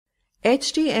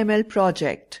HTML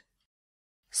project.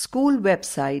 School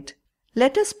website.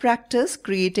 Let us practice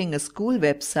creating a school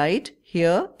website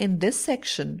here in this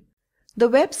section. The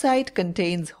website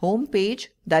contains home page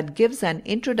that gives an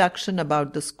introduction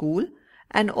about the school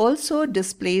and also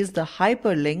displays the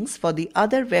hyperlinks for the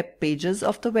other web pages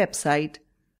of the website.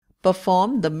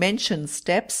 Perform the mentioned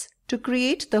steps to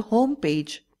create the home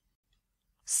page.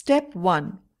 Step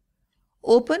 1.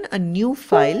 Open a new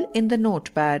file in the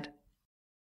notepad.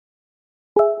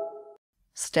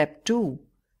 Step 2.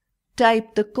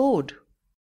 Type the code.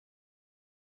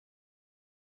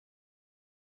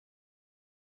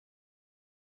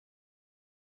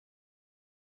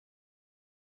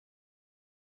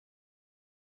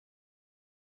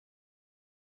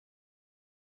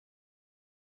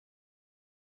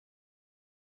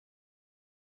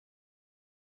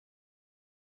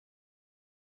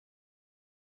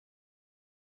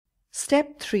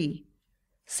 Step 3.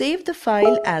 Save the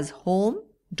file as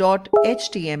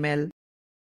home.html.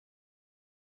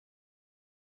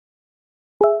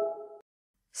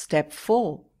 Step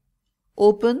 4.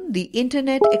 Open the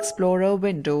Internet Explorer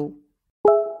window.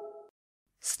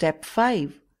 Step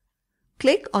 5.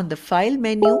 Click on the File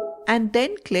menu and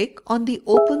then click on the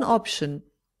Open option.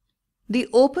 The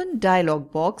Open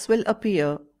dialog box will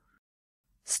appear.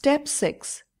 Step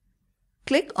 6.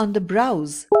 Click on the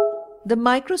Browse. The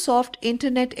Microsoft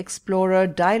Internet Explorer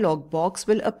dialog box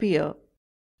will appear.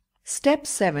 Step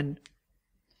 7.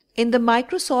 In the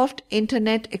Microsoft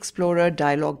Internet Explorer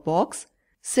dialog box,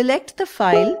 select the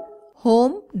file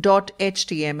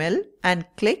home.html and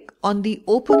click on the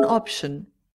Open option.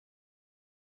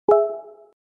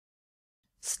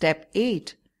 Step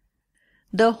 8.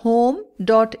 The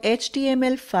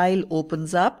home.html file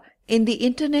opens up in the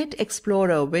Internet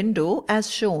Explorer window as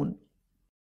shown.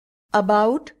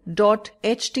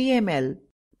 About.html.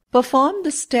 Perform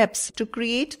the steps to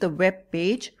create the web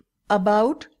page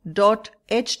About.html.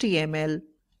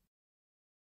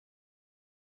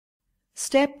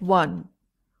 Step 1.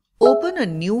 Open a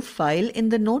new file in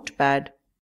the notepad.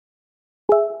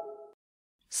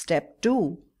 Step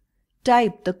 2.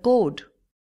 Type the code.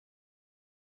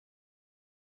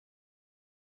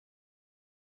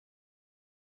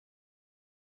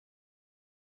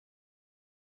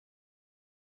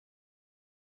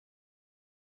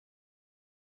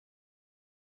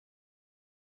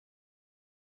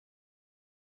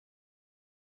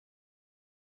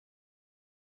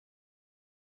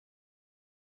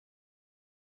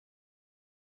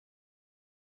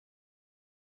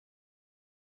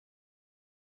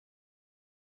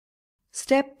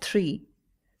 Step 3.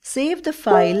 Save the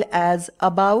file as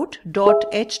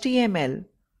About.html.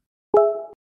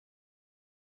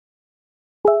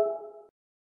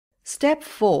 Step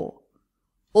 4.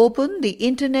 Open the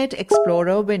Internet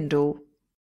Explorer window.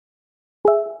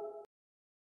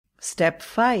 Step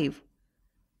 5.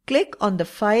 Click on the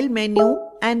File menu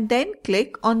and then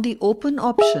click on the Open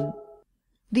option.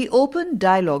 The Open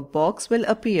dialog box will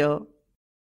appear.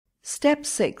 Step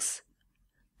 6.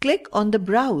 Click on the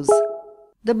Browse.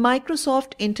 The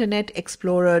Microsoft Internet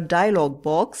Explorer dialog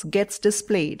box gets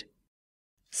displayed.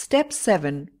 Step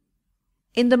 7.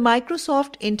 In the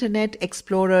Microsoft Internet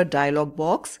Explorer dialog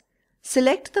box,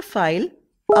 select the file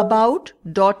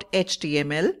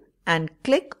About.html and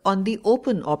click on the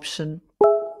Open option.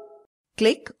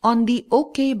 Click on the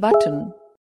OK button.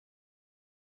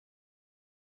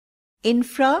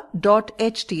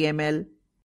 Infra.html.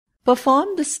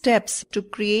 Perform the steps to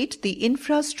create the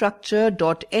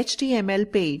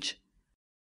Infrastructure.html page.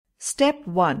 Step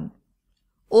 1.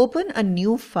 Open a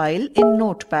new file in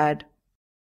Notepad.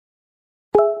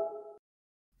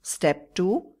 Step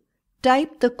 2.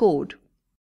 Type the code.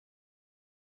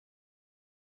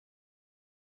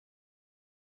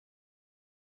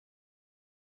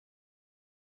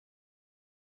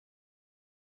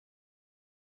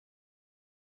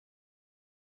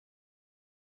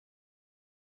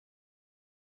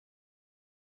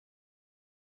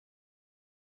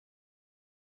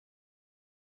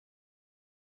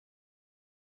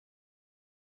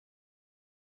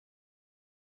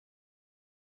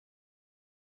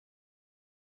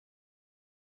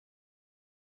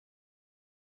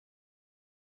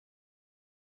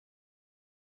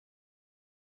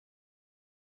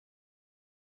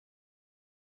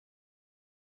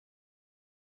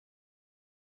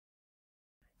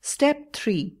 Step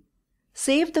 3.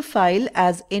 Save the file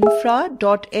as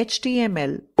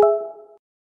Infra.html.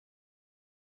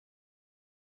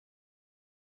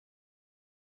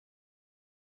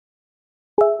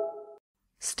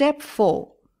 Step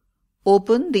 4.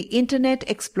 Open the Internet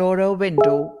Explorer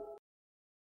window.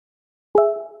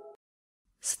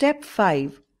 Step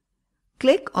 5.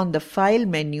 click on the File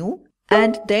menu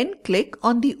and then click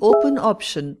on the Open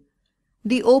option.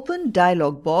 The Open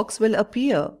dialog box will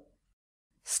appear.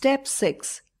 Step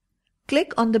 6.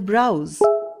 Click on the Browse.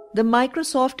 The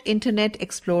Microsoft Internet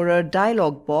Explorer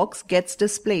dialog box gets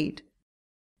displayed.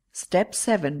 Step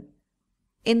 7.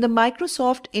 In the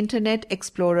Microsoft Internet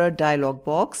Explorer dialog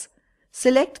box,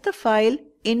 select the file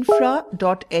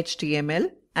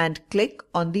Infra.html and click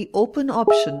on the Open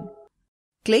option.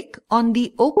 Click on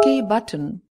the OK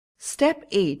button. Step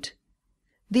 8.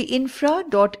 The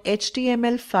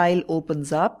Infra.html file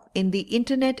opens up in the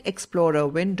Internet Explorer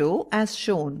window as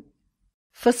shown.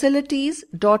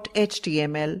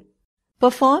 Facilities.html.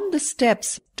 Perform the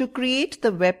steps to create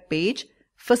the web page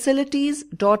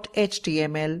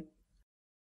Facilities.html.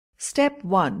 Step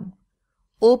 1.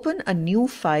 Open a new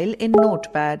file in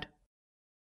Notepad.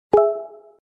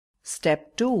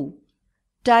 Step 2.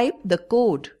 Type the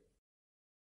code.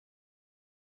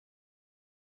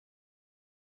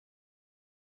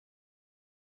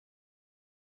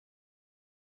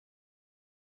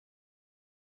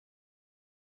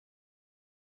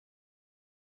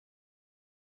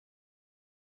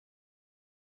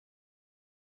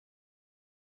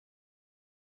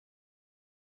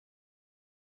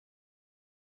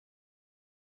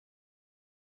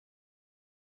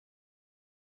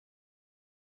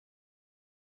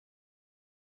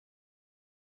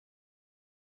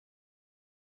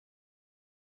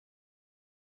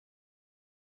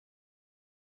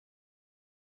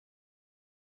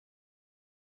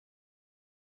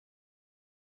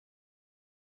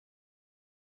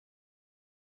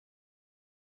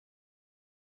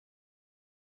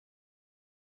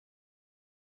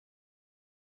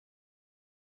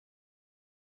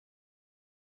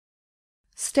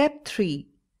 Step 3.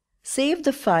 Save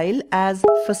the file as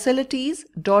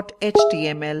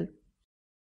Facilities.html.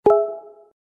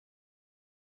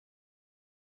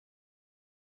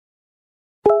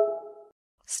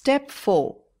 Step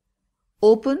 4.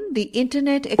 Open the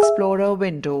Internet Explorer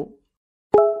window.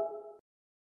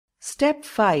 Step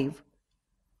 5.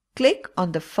 Click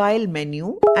on the File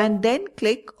menu and then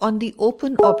click on the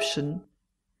Open option.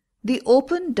 The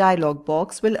Open dialog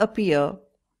box will appear.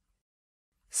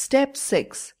 Step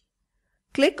 6.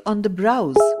 Click on the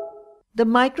Browse. The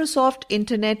Microsoft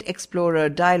Internet Explorer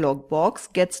dialog box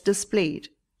gets displayed.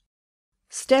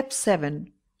 Step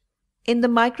 7. In the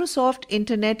Microsoft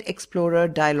Internet Explorer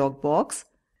dialog box,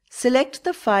 select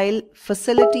the file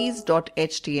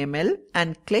Facilities.html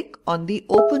and click on the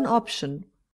Open option.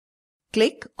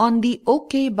 Click on the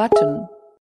OK button.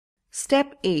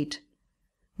 Step 8.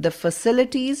 The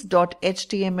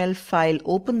Facilities.html file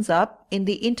opens up in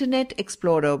the Internet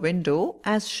Explorer window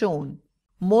as shown.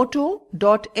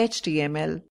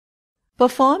 Motto.html.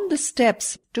 Perform the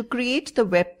steps to create the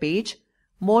web page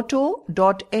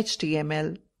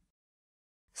Motto.html.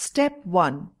 Step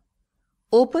 1.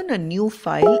 Open a new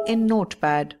file in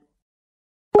Notepad.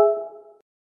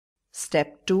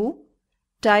 Step 2.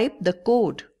 Type the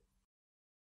code.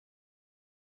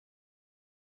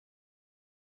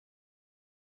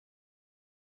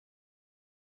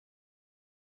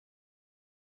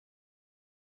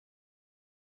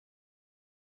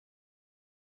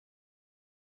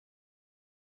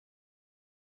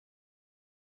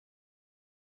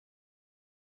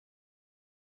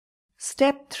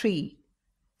 Step 3.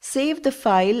 Save the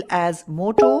file as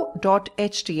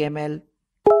Motto.html.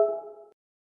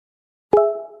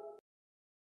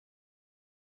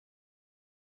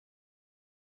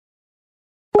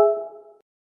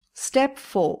 Step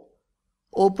 4.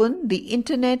 Open the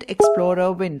Internet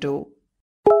Explorer window.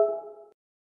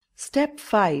 Step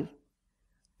 5.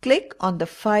 Click on the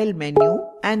File menu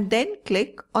and then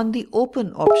click on the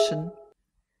Open option.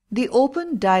 The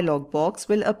Open dialog box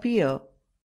will appear.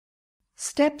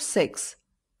 Step 6.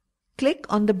 Click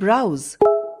on the Browse.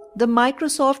 The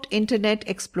Microsoft Internet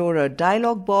Explorer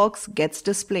dialog box gets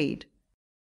displayed.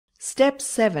 Step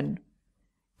 7.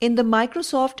 In the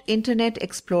Microsoft Internet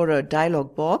Explorer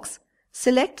dialog box,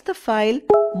 select the file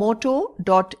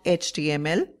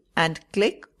Motto.html and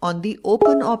click on the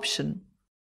Open option.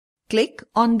 Click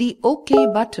on the OK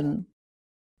button.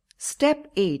 Step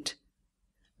 8.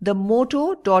 The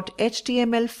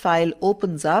Motto.html file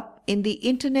opens up in the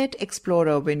Internet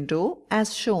Explorer window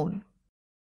as shown.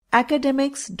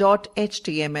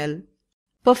 Academics.html.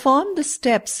 Perform the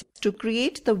steps to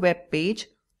create the web page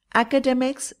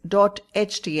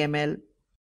Academics.html.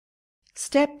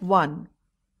 Step 1.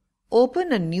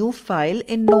 Open a new file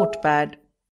in Notepad.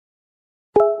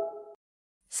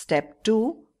 Step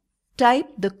 2. Type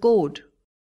the code.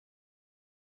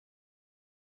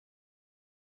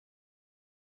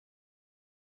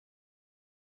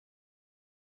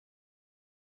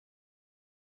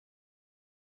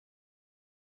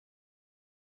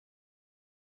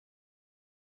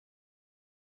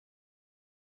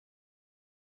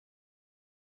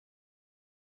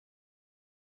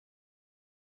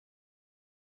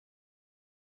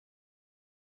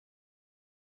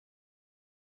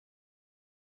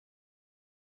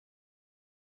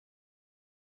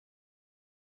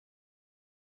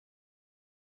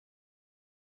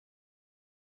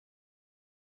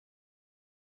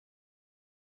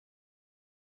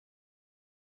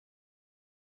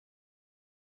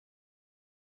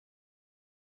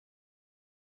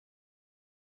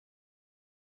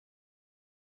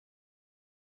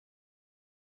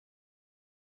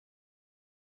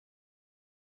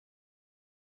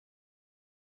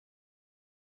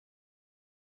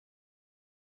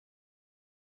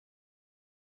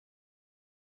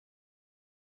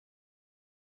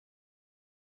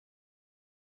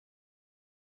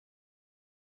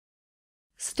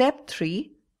 Step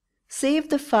 3. Save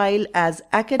the file as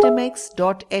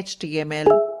Academics.html.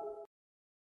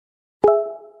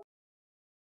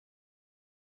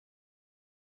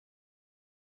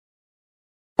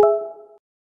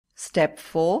 Step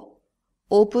 4.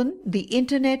 Open the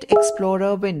Internet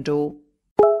Explorer window.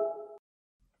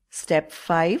 Step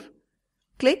 5.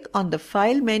 Click on the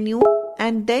File menu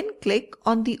and then click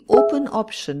on the Open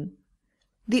option.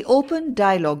 The Open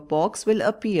dialog box will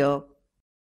appear.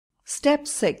 Step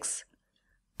 6.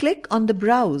 Click on the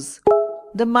Browse.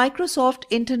 The Microsoft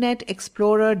Internet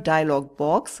Explorer dialog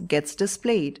box gets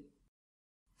displayed.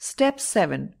 Step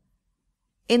 7.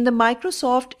 In the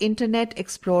Microsoft Internet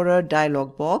Explorer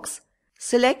dialog box,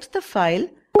 select the file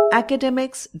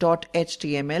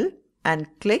Academics.html and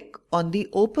click on the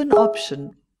Open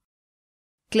option.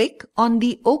 Click on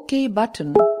the OK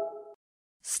button.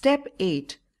 Step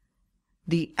 8.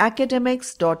 The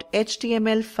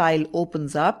Academics.html file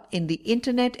opens up in the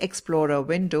Internet Explorer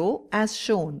window as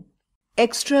shown.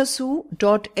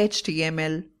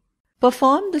 Extracu.html.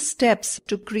 Perform the steps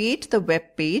to create the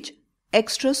web page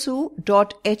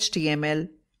Extracu.html.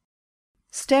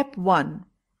 Step 1.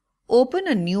 Open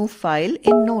a new file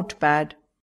in Notepad.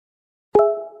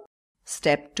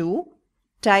 Step 2.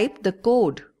 Type the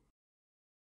code.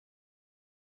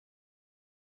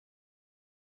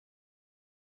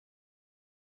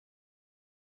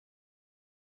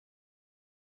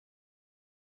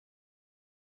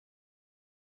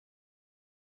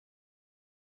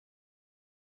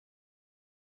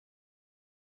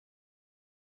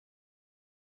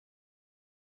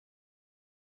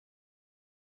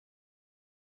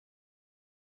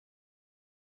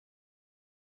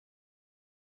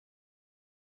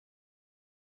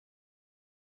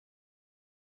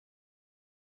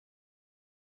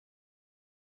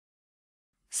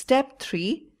 Step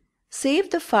 3. Save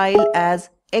the file as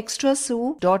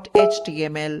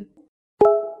Extracu.html.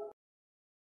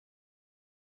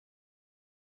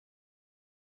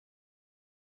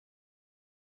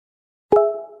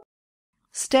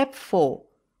 Step 4.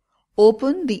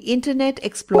 Open the Internet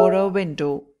Explorer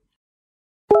window.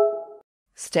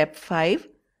 Step 5.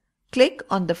 Click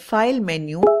on the File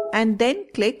menu and then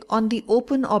click on the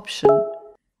Open option.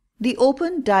 The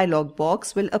Open dialog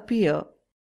box will appear.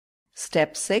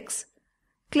 Step 6.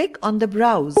 Click on the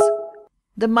Browse.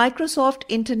 The Microsoft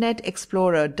Internet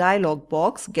Explorer dialog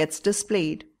box gets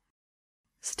displayed.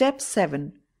 Step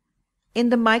 7. In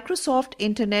the Microsoft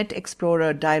Internet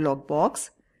Explorer dialog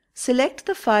box, select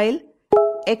the file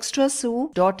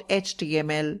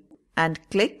Extracu.html and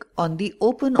click on the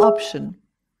Open option.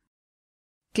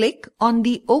 Click on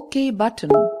the OK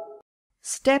button.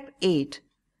 Step 8.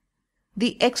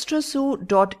 The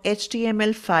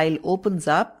Extracu.html file opens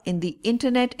up in the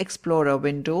Internet Explorer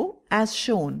window as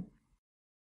shown.